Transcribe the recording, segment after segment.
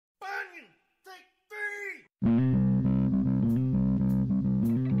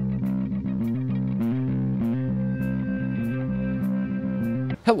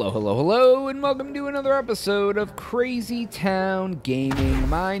Hello, hello, hello, and welcome to another episode of Crazy Town Gaming.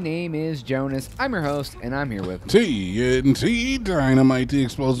 My name is Jonas. I'm your host, and I'm here with TNT Dynamite, the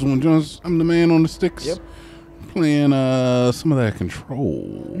explosive one. Jonas, I'm the man on the sticks. Yep. Playing some of that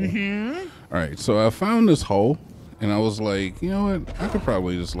Control. All right, so I found this hole, and I was like, you know what? I could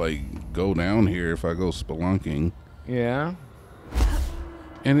probably just like go down here if I go spelunking. Yeah.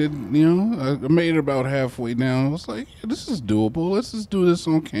 And it, you know, I made it about halfway down. I was like, yeah, this is doable. Let's just do this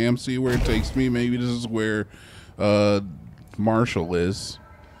on cam, see where it takes me. Maybe this is where Marshall is.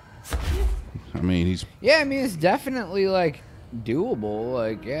 I mean, he's... Yeah, I mean, it's definitely, like, doable.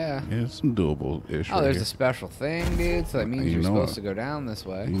 Like, yeah. Yeah, it's some doable-ish. Oh, there's a special thing, dude, so that means you're supposed to go down this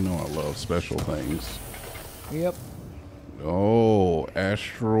way. You know I love special things. Yep. Oh,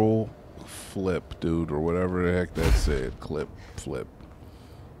 astral flip, dude, or whatever the heck that said. Flip.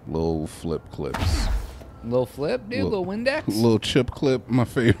 Little flip clips. Little flip, dude? Little Windex? Little chip clip, my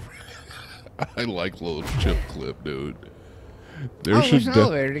favorite. I like little chip clip, dude. There's an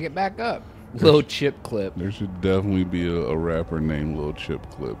elevator to get back up. Little chip clip. There should definitely be a rapper named Little Chip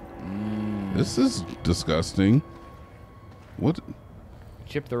Clip. This is disgusting. What?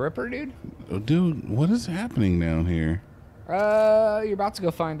 Chip the Ripper, dude? Oh, dude, what is happening down here? You're about to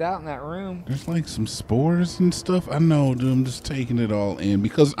go find out in that room. There's like some spores and stuff. I know, dude. I'm just taking it all in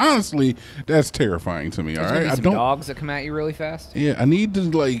because honestly, that's terrifying to me. All right, I don't. Dogs that come at you really fast. Yeah, I need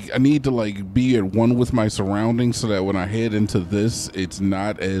to be at one with my surroundings so that when I head into this, it's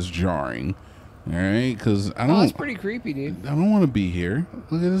not as jarring. All right, because I don't. Oh, that's pretty creepy, dude. I don't want to be here.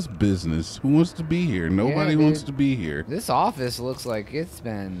 Look at this business. Who wants to be here? Nobody wants to be here. This office looks like it's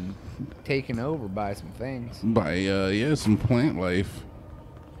been taken over by some things. By some plant life.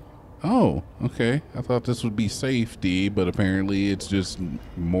 Oh, okay. I thought this would be safety, but apparently it's just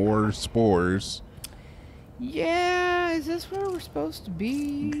more spores. Yeah, is this where we're supposed to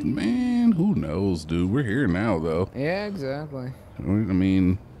be? Man, who knows, dude? We're here now, though. Yeah, exactly. I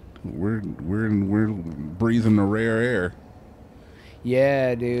mean, we're breathing the rare air.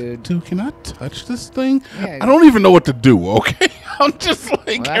 Yeah, dude. Dude, can I touch this thing? Yeah, I don't even know what to do, okay? I'm just like...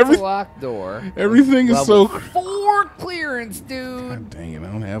 Well, that's a locked door. Everything is so... 4 clearance, dude. God dang it,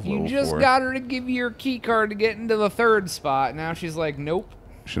 I don't have level 4. You just got her to give you your key card to get into the 3rd spot. Now she's like, nope.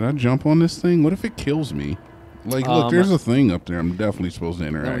 Should I jump on this thing? What if it kills me? Like, look, there's a thing up there I'm definitely supposed to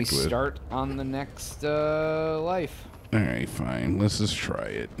interact with. Then we start on the next life. All right, fine. Let's just try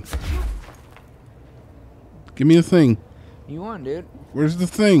it. Give me a thing. You won, dude. Where's the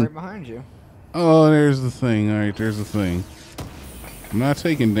thing? Right behind you. Oh, there's the thing. All right, there's the thing. I'm not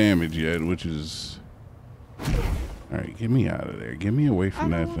taking damage yet, which is... All right, get me out of there. Get me away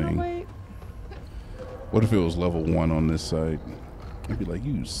from that thing. Wait. What if it was level 1 on this side? I'd be like,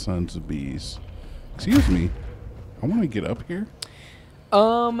 you sons of bees. Excuse me. I want to get up here.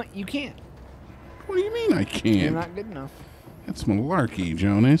 You can't. What do you mean I can't? You're not good enough. That's malarkey,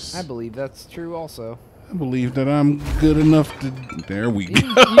 Jonas. I believe that's true also. I believe that I'm good enough to... There we go.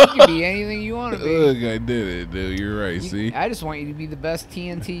 You can be anything you want to be. Look, I did it, dude. You're right, see? I just want you to be the best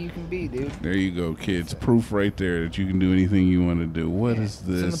TNT you can be, dude. There you go, kids. Proof right there that you can do anything you want to do. What is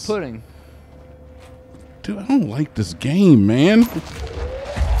this? It's in the pudding. Dude, I don't like this game, man.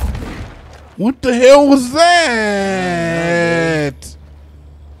 What the hell was that?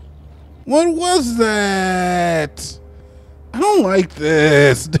 What was that? I don't like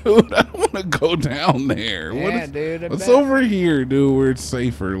this, dude. I don't want to go down there. Yeah, dude. What's over here, dude, where it's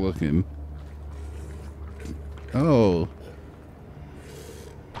safer looking? Oh.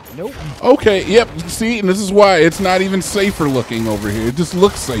 Nope. Okay, yep. See, and this is why it's not even safer looking over here. It just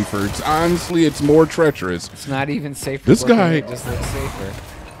looks safer. It's honestly, it's more treacherous. It's not even safer. This guy. It just looks safer.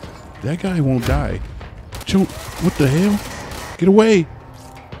 That guy won't die. What the hell? Get away.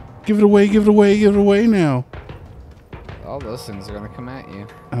 Give it away, give it away, give it away now. All those things are gonna come at you.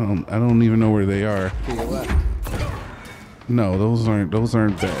 I don't even know where they are. To your left. No, those aren't bad.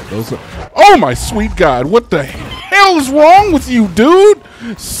 Those are... Oh my sweet God, what the hell is wrong with you, dude?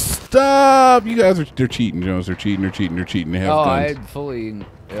 Stop. You guys they're cheating, Jones. They're cheating. They have guns. I fully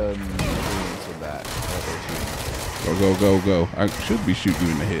agreement with that. Go. I should be shooting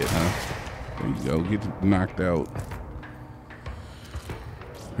you in the head, huh? There you go. Get knocked out.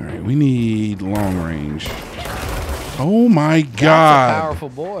 All right, we need long range. Oh my God! That's a powerful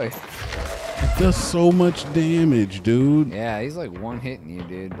boy. It does so much damage, dude. Yeah, he's like one hitting you,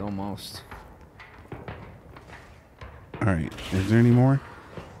 dude, almost. All right, is there any more?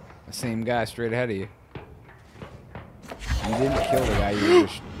 The same guy straight ahead of you. You didn't kill the guy you were.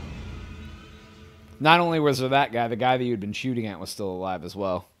 Not only was there that guy, the guy that you'd been shooting at was still alive as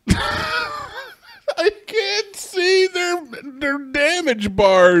well. I can't see. See, they're damage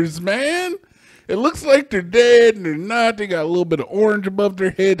bars, man. It looks like they're dead, and they're not. They got a little bit of orange above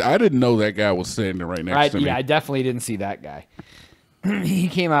their head. I didn't know that guy was standing right next to me. Yeah, I definitely didn't see that guy. He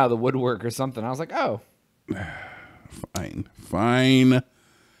came out of the woodwork or something. I was like, oh. Fine.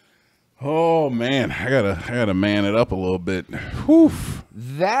 Oh man, I gotta man it up a little bit. Whew.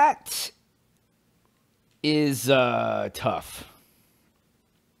 That is tough.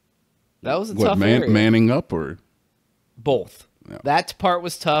 That was a tough area. Manning up or both? Yeah. That part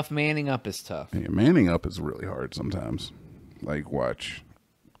was tough. Manning up is tough. Yeah, manning up is really hard sometimes. Like, watch.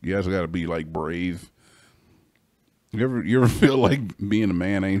 You guys got to be like brave. You ever feel like being a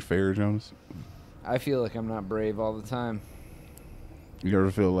man ain't fair, Jonas? I feel like I'm not brave all the time. You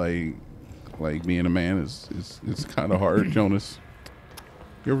ever feel like being a man is kind of hard, Jonas?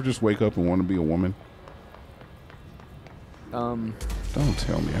 You ever just wake up and want to be a woman? Don't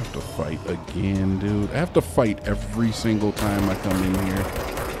tell me I have to fight again, dude. I have to fight every single time I come in here.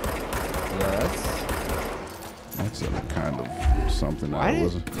 Yeah, that's a kind of something I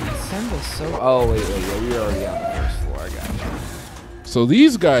wasn't. Send us so. Oh wait, you're already on the first floor. I got you. So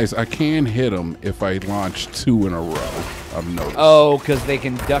these guys, I can hit them if I launch 2 in a row. I've noticed. Oh, because they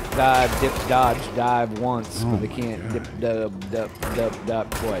can duck, dive, dip, dodge, dive once, but they can't dip,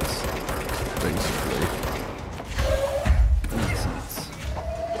 dub twice. Basically. Makes sense.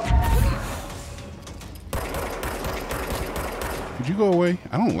 Could you go away?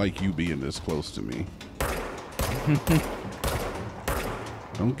 I don't like you being this close to me.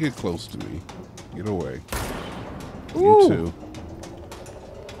 Don't get close to me. Get away. Ooh. You too.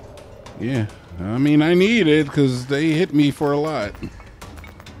 Yeah, I mean, I need it because they hit me for a lot.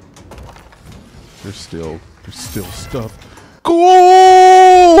 There's still stuff.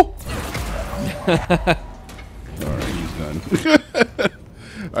 Cool! Alright, he's done.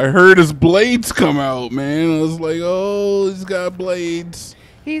 I heard his blades come out, man. I was like, oh, he's got blades.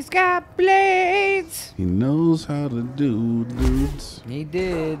 He's got blades. He knows how to do dudes. He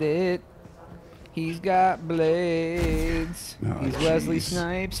did it. He's got blades. Oh, He's Wesley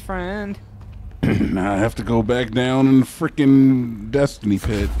Snipes' friend. Now I have to go back down in the freaking Destiny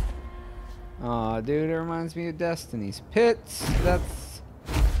pit. Aw, dude, it reminds me of Destiny's pits. That's...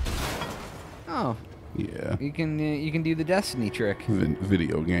 Oh. Yeah. You can do the Destiny trick.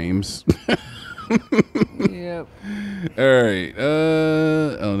 Video games. Yep. Alright.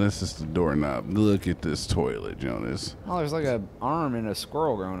 Oh, that's just the doorknob. Look at this toilet, Jonas. Oh, there's like an arm and a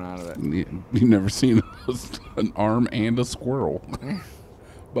squirrel growing out of it. You never seen an arm and a squirrel.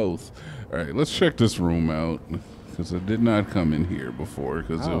 Both. Alright, let's check this room out. Because I did not come in here before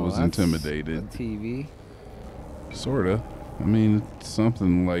because it was intimidated. A TV. Sorta. I mean, it's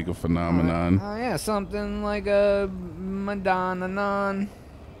something like a phenomenon. Oh, yeah, something like a Madonna-non.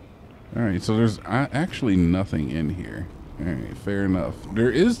 Alright, so there's actually nothing in here. Alright, fair enough. There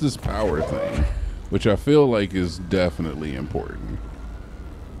is this power thing, which I feel like is definitely important.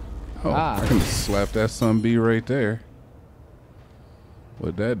 Oh, I can just slap that son-bee right there.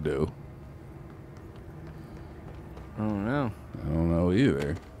 What'd that do? I don't know. I don't know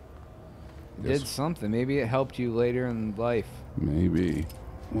either. It did something. Maybe it helped you later in life. Maybe.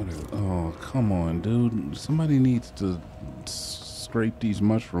 Oh, come on, dude. Somebody needs to scrape these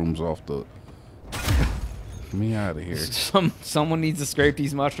mushrooms off the... Get me out of here. Someone needs to scrape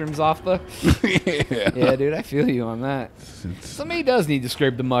these mushrooms off the... Yeah, dude, I feel you on that. Somebody does need to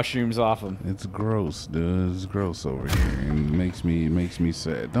scrape the mushrooms off them. It's gross, dude. It's gross over here. And it makes me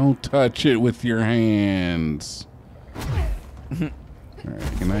sad. Don't touch it with your hands.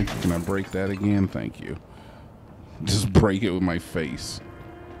 Alright, can I break that again? Thank you. Just break it with my face.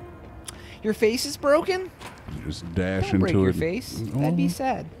 Your face is broken? Just dash Don't into break it. your face. That'd be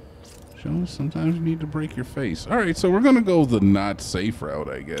sad. Sometimes you need to break your face. Alright, so we're gonna go the not safe route,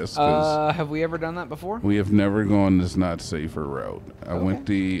 I guess. Have we ever done that before? We have never gone this not safer route. I went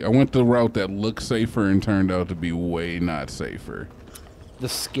the route that looked safer and turned out to be way not safer. The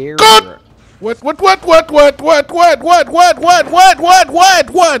scary route. What,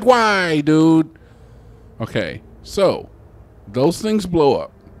 why, dude? Okay, so, those things blow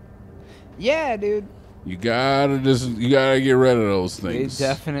up. Yeah, dude. You gotta get rid of those things. They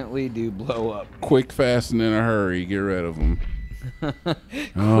definitely do blow up. Quick, fast, and in a hurry, get rid of them.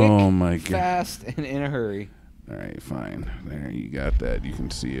 Oh my god. Fast, and in a hurry. Alright, fine. There, you got that. You can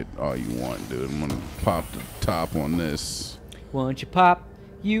see it all you want, dude. I'm gonna pop the top on this. Once you pop,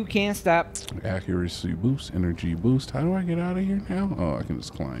 you can't stop. Accuracy boost, energy boost. How do I get out of here now? Oh, I can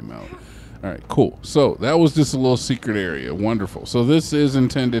just climb out. Alright, cool. So, that was just a little secret area. Wonderful. So, this is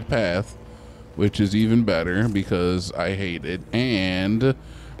intended path, which is even better because I hate it. And,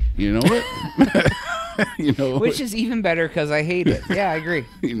 you know what? You know, which is even better because I hate it. Yeah, I agree.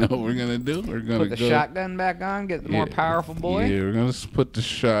 You know what we're gonna do? We're gonna put the shotgun back on, get the more powerful boy. Yeah, we're gonna put the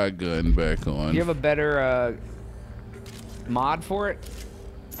shotgun back on. Do you have a better mod for it?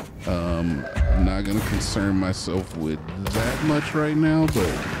 I'm not gonna concern myself with that much right now,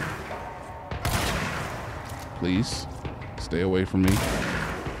 but please stay away from me.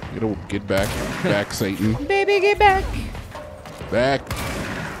 Get back, Satan. Baby, get back. Back,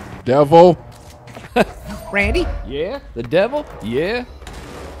 devil. Randy? Yeah. The devil? Yeah.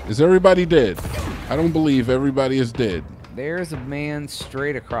 Is everybody dead? I don't believe everybody is dead. There's a man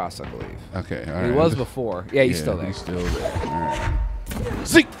straight across, I believe. Okay, all right. He was before. Yeah, he's still there. He's still there. All right.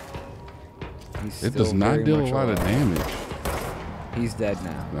 See? It does not deal a lot of damage. He's dead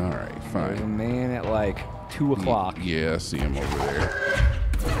now. All right, fine. There's a man at like 2 o'clock. Yeah, I see him over there.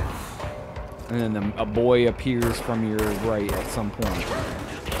 And then a boy appears from your right at some point.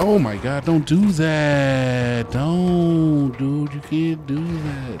 Oh my God, don't do that. Don't, dude, you can't do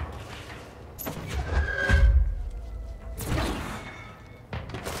that.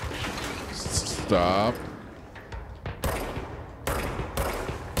 Stop.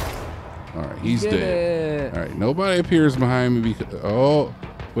 All right, he's dead. All right, nobody appears behind me because, oh,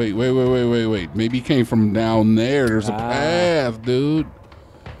 wait. Maybe he came from down there. There's a path, dude.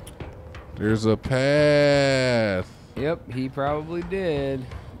 There's a path. Yep, he probably did.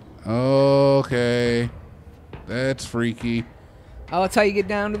 Okay. That's freaky. Oh, that's how you get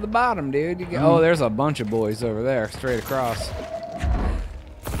down to the bottom, dude. Oh, there's a bunch of boys over there, straight across.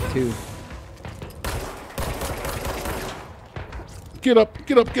 2. Get up.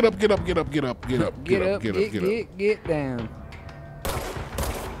 Get down.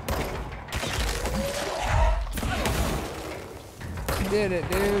 You did it,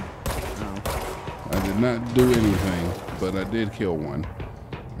 dude. I did not do anything, but I did kill one.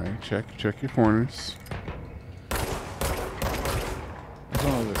 All right, check your corners. There's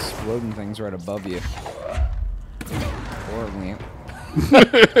one of those exploding things right above you. Or a lamp.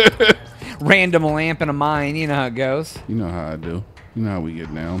 Random lamp in a mine. You know how it goes. You know how I do. You know how we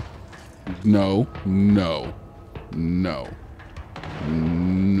get down. No. All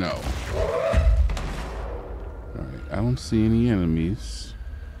right, I don't see any enemies,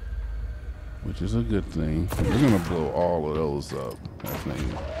 which is a good thing. We're gonna blow all of those up. I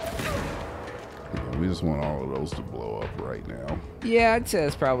think. Yeah, we just want all of those to blow up right now. Yeah, I'd say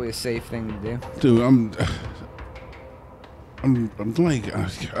that's probably a safe thing to do. Dude, I'm like,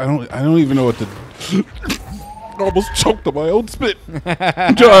 I don't even know what to. Almost choked on my own spit.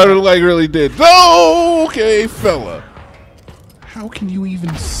 John, like, really did. Oh, okay, fella. How can you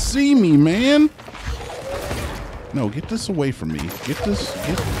even see me, man? No, get this away from me. Get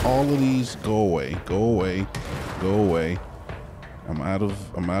all of these. Go away. I'm out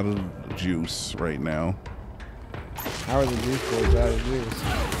of juice right now. How are the juice boys out of juice?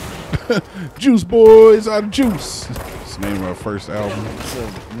 Juice boys out of juice. It's the name of our first album. It's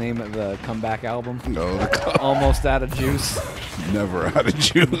the name of the comeback album. No, Almost out of juice. Never out of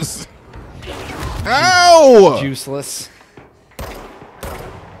juice. Ow! Juiceless.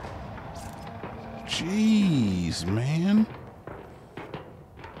 Jeez, man.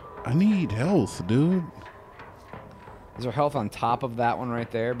 I need health, dude. Is there health on top of that one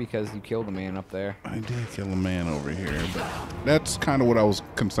right there? Because you killed a man up there. I did kill a man over here, but that's kind of what I was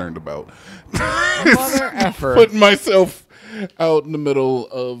concerned about. Mother effer. Putting myself out in the middle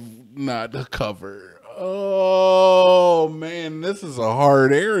of not a cover. Oh, man, this is a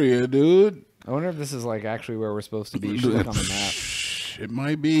hard area, dude. I wonder if this is like actually where we're supposed to be. Should look on the map. It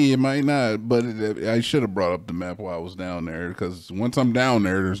might be, it might not, but I should have brought up the map while I was down there, because once I'm down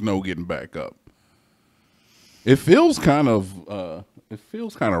there, there's no getting back up. It feels kind of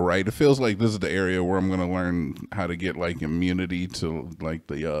right. It feels like this is the area where I'm going to learn how to get like immunity to like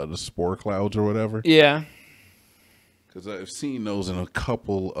the spore clouds or whatever. Yeah. Because I've seen those in a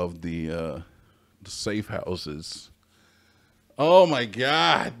couple of the safe houses. Oh my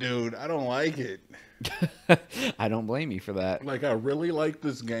God, dude. I don't like it. I don't blame you for that. Like, I really like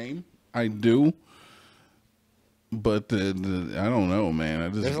this game. I do. But I don't know,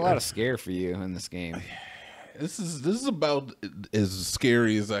 man. There's a lot of scare for you in this game. This is about as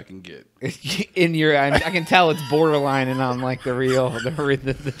scary as I can get. In your, I can tell it's borderline, and on like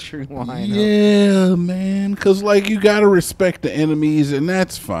the true line. Yeah, man. Because like you gotta respect the enemies, and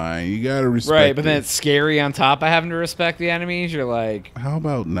that's fine. You gotta respect. Right, but then it's scary on top of having to respect the enemies. You're like, how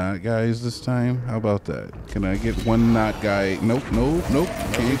about not guys this time? How about that? Can I get one not guy? Nope.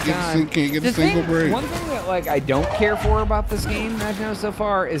 Can't get a single break. One thing that like I don't care for about this game I've noticed so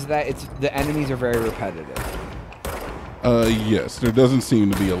far is that the enemies are very repetitive. Yes. There doesn't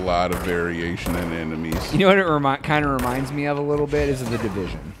seem to be a lot of variation in enemies. You know what it kind of reminds me of a little bit is of The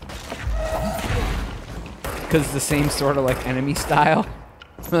Division. Because it's the same sort of like enemy style.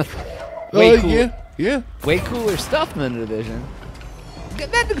 Way cooler. Yeah. Way cooler stuff than The Division.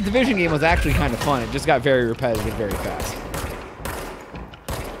 That Division game was actually kind of fun. It just got very repetitive very fast.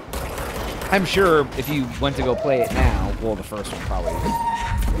 I'm sure if you went to go play it now, well, the first one probably.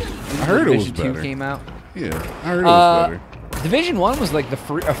 I heard it was better. Division 2 came out. Yeah, I heard it was better. Division 1 was like a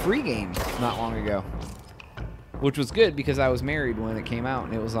free game not long ago, which was good because I was married when it came out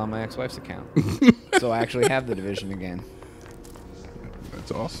and it was on my ex-wife's account. So I actually have the Division again.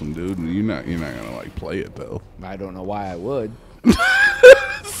 That's awesome, dude. You're not gonna like play it though. I don't know why I would.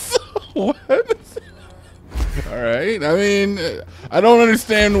 So what? All right. I mean, I don't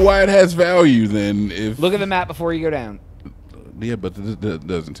understand why it has value then. If look at the map before you go down. Yeah, but that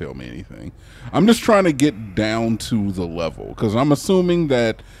doesn't tell me anything. I'm just trying to get down to the level because I'm assuming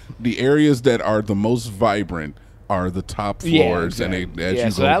that the areas that are the most vibrant are the top floors, yeah, exactly. and as you go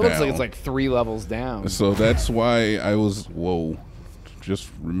so that down, looks like it's like 3 levels down. So that's why I was just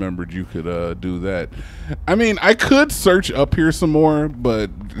remembered you could do that. I mean, I could search up here some more, but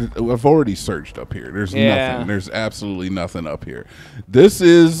I've already searched up here. There's nothing. There's absolutely nothing up here. This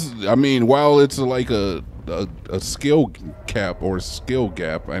is, I mean, while it's like a skill cap or skill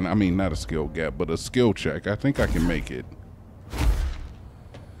gap, and I mean not a skill gap, but a skill check, I think I can make it.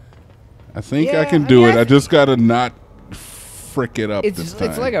 I think I can do it. I just gotta not frick it up this time.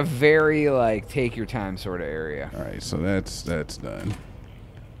 It's like a very like take your time sort of area. All right, so that's done.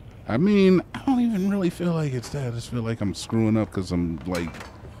 I mean, I don't even really feel like it's that. I just feel like I'm screwing up because I'm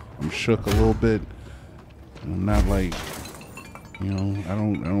shook a little bit. I'm not like, you know, I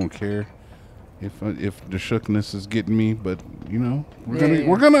don't care if the shookness is getting me, but you know,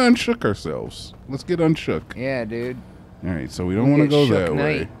 we're gonna unshook ourselves. Let's get unshook. Yeah, dude. All right, so we don't want to go that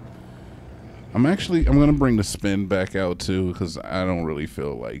way. I'm gonna bring the spin back out too because I don't really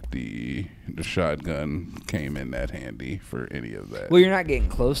feel like the shotgun came in that handy for any of that. Well, you're not getting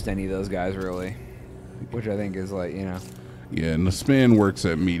close to any of those guys really, which I think is like, you know. Yeah, and the spin works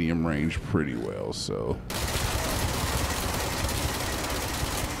at medium range pretty well, so.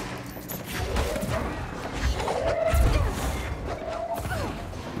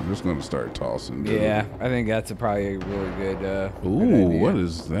 I'm just gonna start tossing, dude. Yeah, I think that's probably a really good. Ooh, good idea. What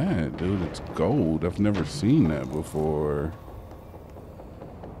is that, dude? It's gold. I've never seen that before.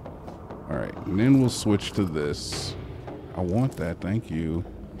 All right, and then we'll switch to this. I want that. Thank you.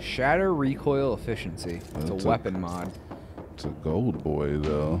 Shatter recoil efficiency. It's a weapon mod. It's a gold boy,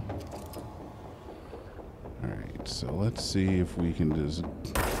 though. All right, so let's see if we can just.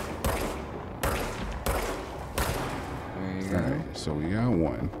 All right, so we got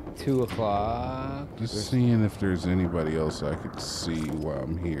one. 2 o'clock. Just seeing if there's anybody else I could see while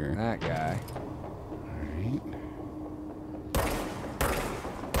I'm here. That guy. All right.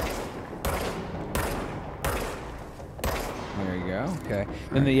 There you go. Okay.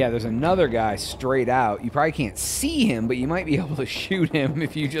 Then there's another guy straight out. You probably can't see him, but you might be able to shoot him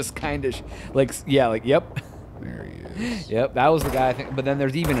if you just kind of yep. There he is. Yep, that was the guy I think. But then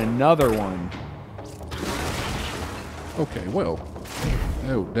there's even another one. Okay, well,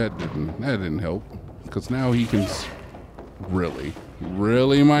 that didn't help because now he can really,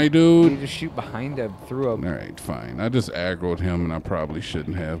 my dude. You just shoot behind him through a. All right, fine. I just aggroed him and I probably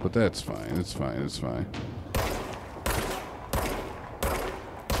shouldn't have, but that's fine. It's fine. It's fine.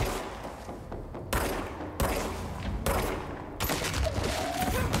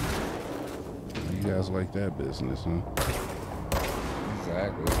 You guys like that business, huh?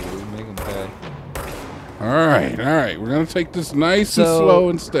 Exactly, dude. Make him pay. All right. We're gonna take this nice and slow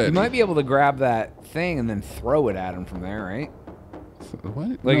and steady. You might be able to grab that thing and then throw it at him from there, right?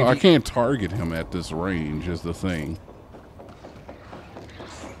 What? Like no, I can't target him at this range. Is the thing.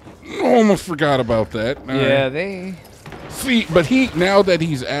 Almost forgot about that. All right. They. See, but now that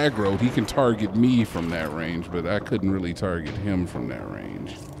he's aggroed, he can target me from that range, but I couldn't really target him from that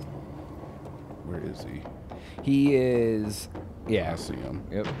range. Where is he? He is. Yeah. I see him.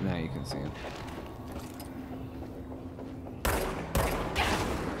 Yep. Now you can see him.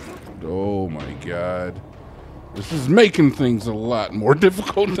 Oh my God. This is making things a lot more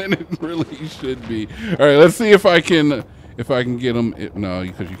difficult than it really should be. All right, let's see if I can get him. No,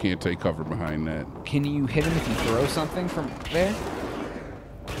 because you can't take cover behind that. Can you hit him if you throw something from there?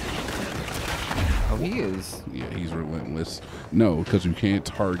 Oh, he is. Yeah, he's relentless. No, because you can't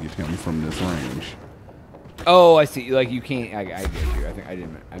target him from this range. Oh, I see. Like you can't. I get you. I think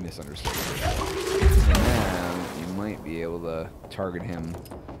I misunderstood. So now you might be able to target him.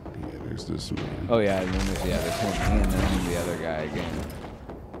 Yeah, there's this man. Oh yeah, and then there's him and then the other guy again.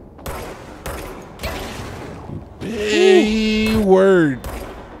 Hey, word.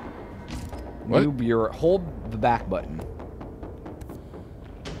 What? Hold the back button.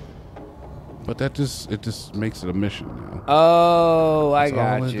 But it just makes it a mission now. Oh, I That's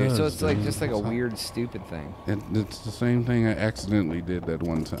all got it you. does, So it's like dude. just like a That's all. weird, stupid thing. It's the same thing I accidentally did that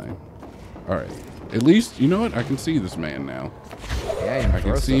one time. All right. At least, you know what? I can see this man now. Yeah, I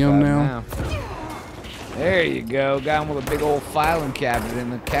can see him now. There you go. Got him with a big old filing cabinet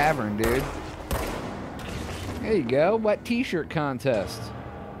in the cavern, dude. There you go. What t-shirt contest?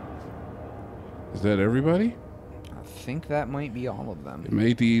 Is that everybody? I think that might be all of them. It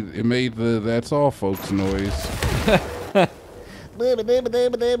made the that's all folks noise.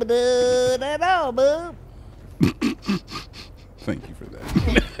 Thank you for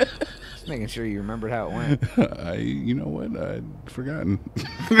that. Just making sure you remembered how it went. You know what? I'd forgotten.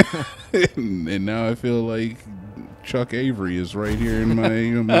 And now I feel like Chuck Avery is right here in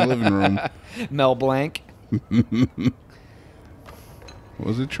my living room. Mel Blanc.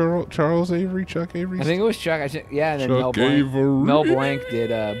 Was it Charles Avery? Chuck Avery? I think it was Chuck. Yeah, and then Chuck Avery. Mel Blanc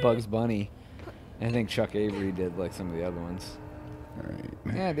did Bugs Bunny. And I think Chuck Avery did like some of the other ones. All right.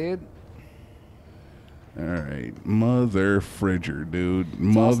 Yeah, dude. All right. Mother Fridger, dude. It's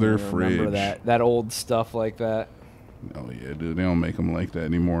Mother awesome to Fridge. remember that old stuff like that. Oh, yeah, dude. They don't make them like that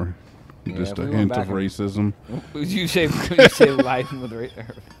anymore. Yeah, Just if a we went hint back of and- racism. You say lying with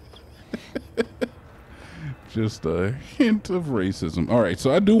Just a hint of racism. All right,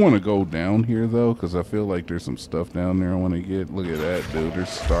 so I do want to go down here, though, because I feel like there's some stuff down there I want to get. Look at that, dude. There's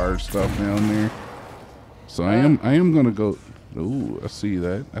star stuff down there. So I am going to go... Ooh, I see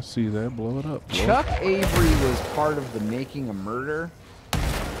that. I see that. Blow it up. Blow Chuck Avery was part of the Making a Murder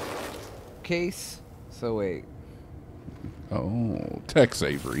case. So wait. Oh, Tex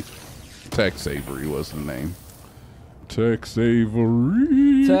Avery. Tex Avery was the name. Tex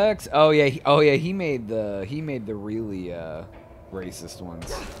Avery. Tex. Oh yeah. He made the really racist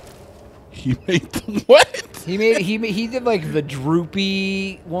ones. He made the what? He did like the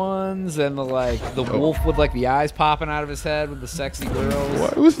droopy ones and the wolf with like the eyes popping out of his head with the sexy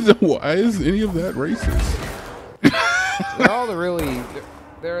girls. Why is any of that racist? They're all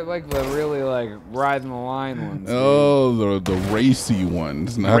they're like the really like riding the line ones. Dude. Oh, the racy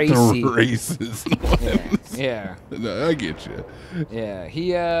ones, not the racist ones. Yeah. No, I get you. Yeah.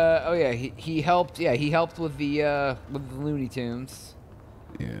 He helped. Yeah, he helped with the Looney Tunes.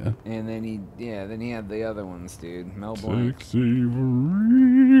 Yeah. And then he had the other ones, dude. Mel Blanc. Tex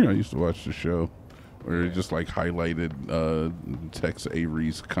Avery. I used to watch the show where it just like highlighted Tex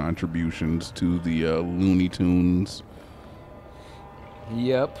Avery's contributions to the Looney Tunes.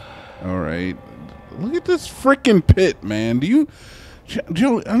 Yep. All right. Look at this freaking pit, man.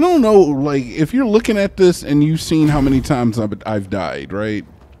 Joe, I don't know, like, if you're looking at this and you've seen how many times I've died, right?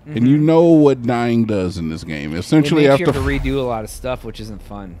 Mm-hmm. And you know what dying does in this game. Essentially, you have to redo a lot of stuff, which isn't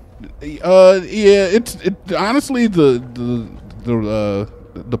fun. Yeah, it honestly the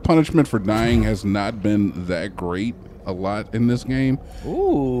punishment for dying has not been that great a lot in this game.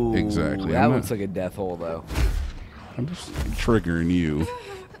 Ooh. Exactly. That looks like a death hole, though. I'm just triggering you.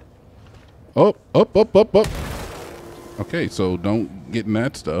 Up. Okay, so don't get in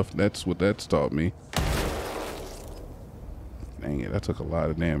that stuff. That's what that's taught me. Dang it, that took a lot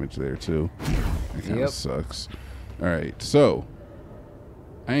of damage there, too. That kind of sucks. All right, so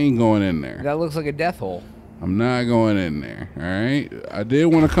I ain't going in there. That looks like a death hole. I'm not going in there, all right? I did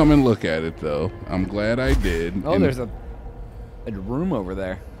want to come and look at it, though. I'm glad I did. Oh, there's a room over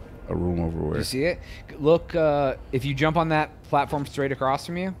there. A room over where? You see it? Look, if you jump on that platform straight across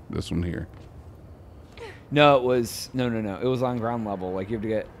from you. This one here. No, it was... No. It was on ground level. Like, you have to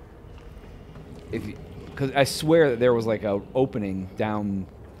get... Because I swear that there was, like, a opening down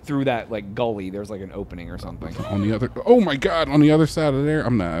through that, like, gully. There's, like, an opening or something. On the other... Oh, my God. On the other side of there?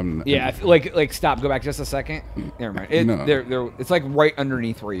 I'm not... Yeah, like, stop. Go back just a second. Never mind. No. It's, like, right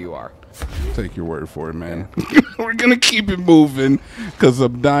underneath where you are. Take your word for it, man. Yeah. We're going to keep it moving because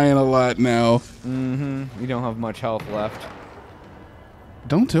I'm dying a lot now. Mm-hmm. You don't have much health left.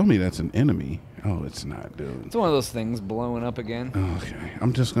 Don't tell me that's an enemy. Oh, it's not, dude. It's one of those things blowing up again. Okay.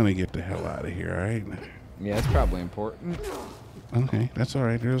 I'm just going to get the hell out of here, all right? Yeah, it's probably important. Okay, that's all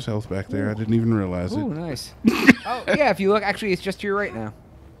right. There's health back there. I didn't even realize it. Ooh, nice. Oh, yeah, if you look, actually, it's just to your right now.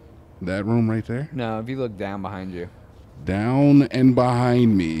 That room right there? No, if you look down behind you. Down and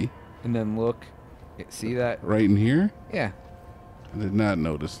behind me. And then look. See that? Right in here? Yeah. I did not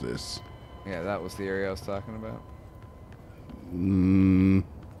notice this. Yeah, that was the area I was talking about.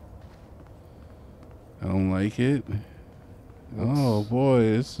 I don't like it. Oh boy,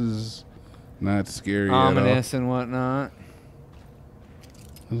 this is not scary at all. Ominous and whatnot.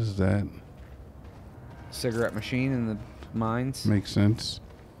 What is that? Cigarette machine in the mines. Makes sense.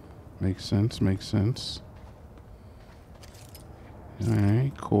 Makes sense. Makes sense. All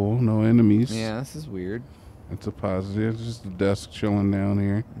right, cool. No enemies. Yeah, this is weird. It's a positive. It's just a desk chilling down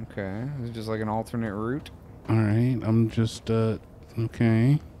here. Okay, this is just like an alternate route. All right, I'm just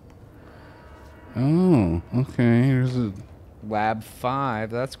okay. Oh, okay. There's a Lab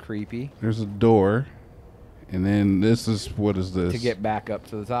 5. That's creepy. There's a door, and then this is what is this? To get back up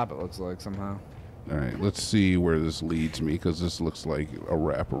to the top, it looks like somehow. All right, let's see where this leads me because this looks like a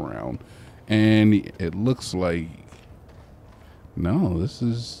wraparound, and it looks like no. This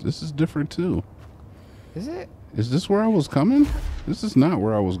is different too. Is it? Is this where I was coming? This is not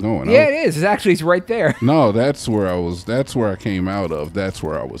where I was going. Yeah, it is. It's actually right there. No, that's where I was. That's where I came out of. That's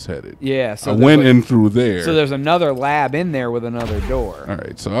where I was headed. Yeah. So I went in through there. So there's another lab in there with another door. All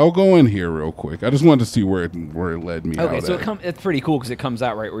right, so I'll go in here real quick. I just wanted to see where it led me. Okay, out so at. it's pretty cool because it comes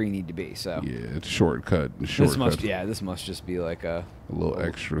out right where you need to be. So Yeah, it's shortcut. this must just be like a little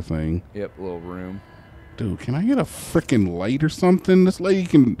extra thing. Yep, little room. Dude, can I get a freaking light or something? This lady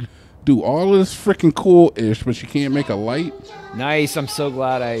can do all of this freaking cool-ish, but she can't make a light. Nice. I'm so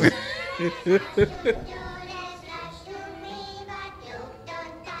glad I.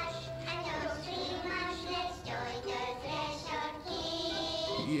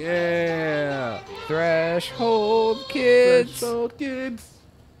 Yeah. Threshold kids. Threshold kids.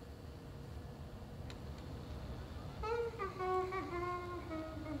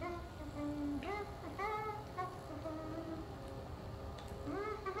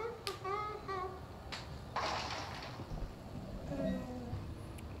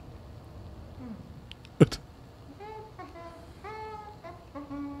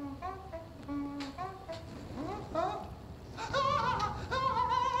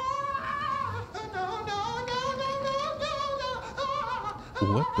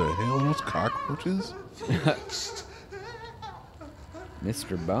 What the hell? Those cockroaches?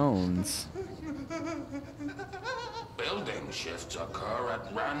 Mr. Bones. Building shifts occur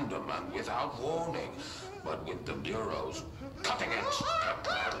at random and without warning, but with the Bureau's cutting-edge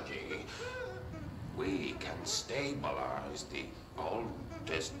technology, we can stabilize the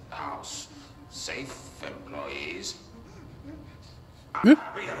oldest house. Safe employees.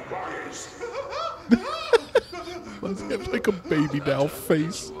 Happy employees. Let's get like a baby doll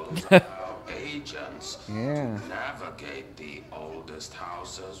face. Agents Yeah. navigate the oldest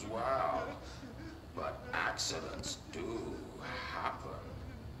house as well, but accidents do happen.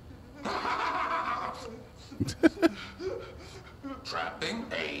 Trapping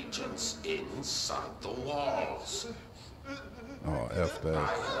agents inside the walls. Oh, F I that.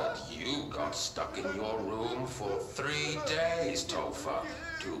 heard you got stuck in your room for 3 days, Topher.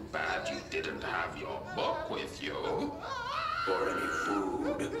 Too bad you didn't have your book with you. Or any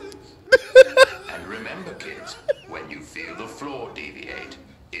food. And remember, kids, when you feel the floor deviate,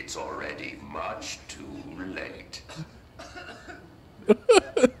 it's already much too late.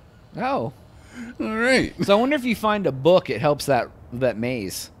 Oh. All right. So I wonder if you find a book, it helps that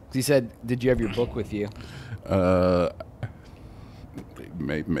maze. 'Cause he said, "Did you have your book with you?"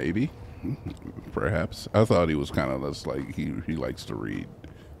 Maybe. Perhaps. I thought he was kind of just like he likes to read,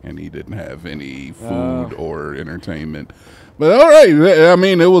 and he didn't have any food or entertainment. But all right, I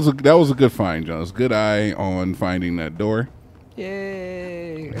mean, that was a good find, Jonas. Good eye on finding that door.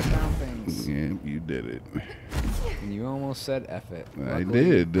 Yay! I found things. Yeah, you did it. And you almost said F it. I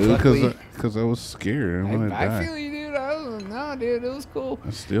did, dude, because I was scared. I wanted to die. I feel you, dude. No, dude, it was cool. I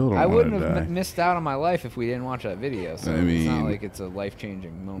still don't I want wouldn't to have die. missed out on my life if we didn't watch that video. So I it's mean, not like it's a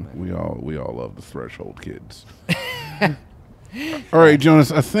life-changing moment. We all love the Threshold kids. All right,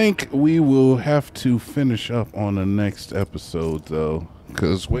 Jonas, I think we will have to finish up on the next episode, though.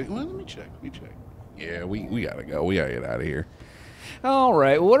 Because, wait, let me check. Yeah, we got to go. We got to get out of here. All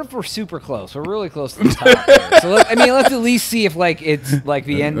right. Well, what if we're super close? We're really close to the top. There. So let's at least see if it's like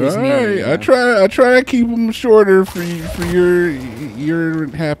the end is All near. right, You know? I try to keep them shorter for your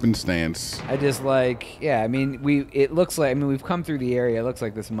happenstance. I just I mean, it looks like we've come through the area. It looks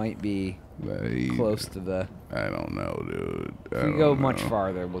like this might be close to the. I don't know, dude. If we go much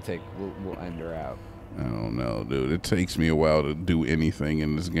farther, we'll end her out. I don't know, dude. It takes me a while to do anything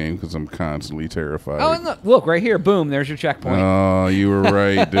in this game because I'm constantly terrified. Oh, and look right here. Boom. There's your checkpoint. Oh, you were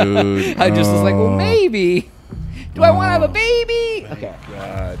right, dude. I just was like, well, maybe. Do I want to have a baby? Okay.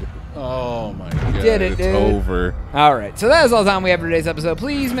 God. Oh my god. Did it, it's dude. over. All right. So that is all the time we have for today's episode.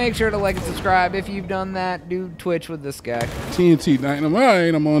 Please make sure to like and subscribe. If you've done that, do Twitch with this guy. TNT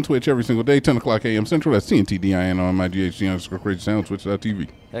Dinomight. I'm on Twitch every single day, 10 o'clock a.m. Central. That's TNTDIN on my GHC_crazy sound, twitch.tv.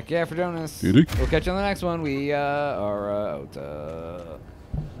 Heck yeah, for Jonas. Did he? We'll catch you on the next one. We are out.